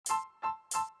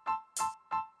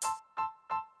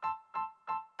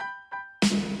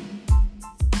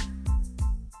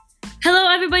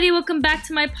everybody, welcome back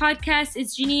to my podcast.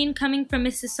 It's Janine coming from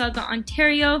Mississauga,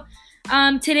 Ontario.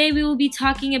 Today we will be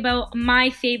talking about my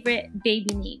favorite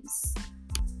baby names.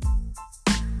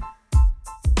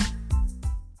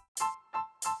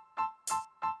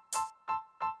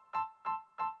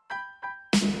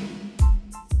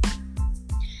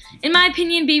 In my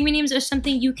opinion, baby names are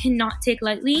something you cannot take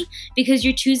lightly because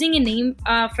you're choosing a name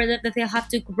that they'll have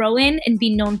to grow in and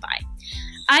be known by.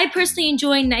 I personally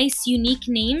enjoy nice, unique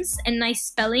names and nice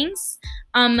spellings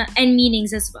and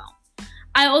meanings as well.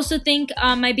 I also think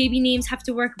my baby names have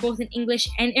to work both in English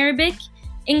and Arabic.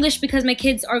 English because my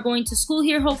kids are going to school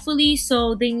here, hopefully,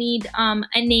 so they need a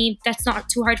name that's not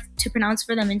too hard to pronounce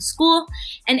for them in school.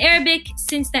 And Arabic,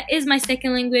 since that is my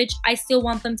second language, I still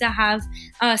want them to have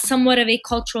somewhat of a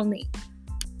cultural name.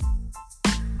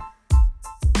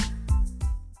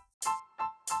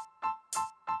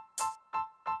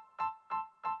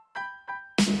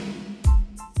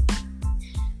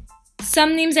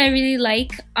 Some names I really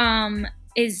like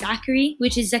is Zachary,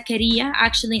 which is Zakaria,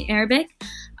 actually in Arabic.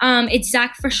 It's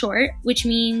Zach for short, which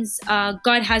means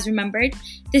God has remembered.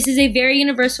 This is a very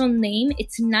universal name.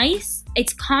 It's nice,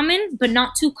 it's common, but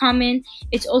not too common.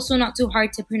 It's also not too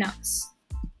hard to pronounce.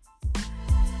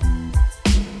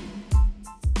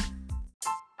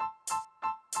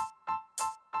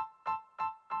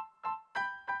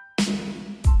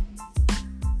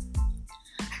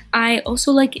 I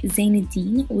also like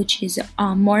Zainuddin, which is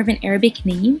more of an Arabic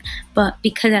name, but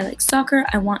because I like soccer,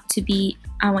 I want to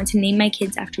name my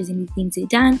kids after Zainuddin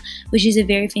Zidane, which is a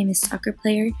very famous soccer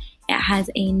player. It has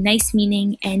a nice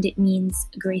meaning and it means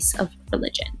grace of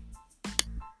religion.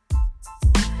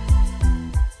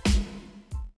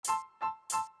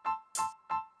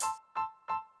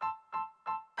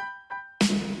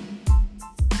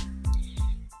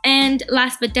 And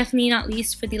last but definitely not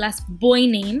least, for the last boy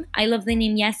name, I love the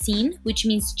name Yasin, which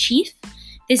means chief.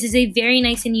 This is a very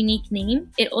nice and unique name.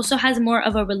 It also has more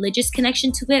of a religious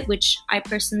connection to it, which I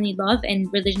personally love,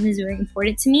 and religion is very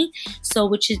important to me.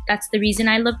 So that's the reason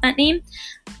I love that name.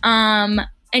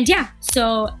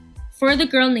 So for the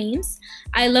girl names,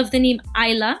 I love the name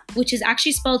Isla, which is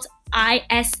actually spelled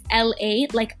I-S-L-A,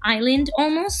 like island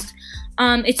almost.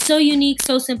 It's so unique,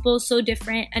 so simple, so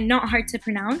different, and not hard to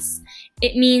pronounce.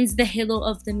 It means the halo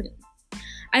of the moon.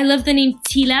 I love the name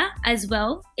Tila as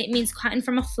well. It means cotton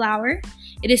from a flower.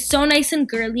 It is so nice and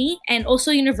girly and also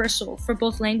universal for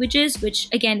both languages, which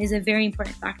again is a very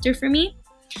important factor for me.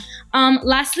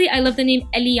 Lastly, I love the name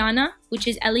Eliana, which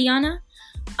is Eliana,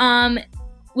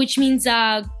 which means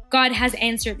God has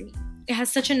answered me. It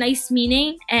has such a nice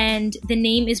meaning, and the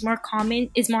name is more on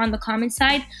the common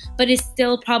side, but is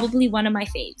still probably one of my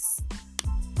faves.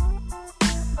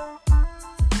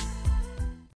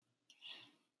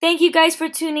 Thank you guys for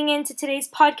tuning in to today's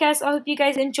podcast. I hope you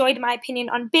guys enjoyed my opinion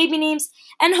on baby names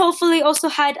and hopefully also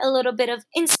had a little bit of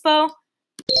inspo.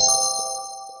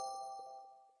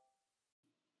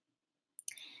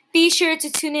 Be sure to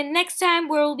tune in next time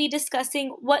where we'll be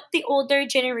discussing what the older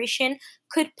generation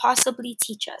could possibly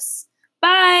teach us.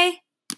 Bye!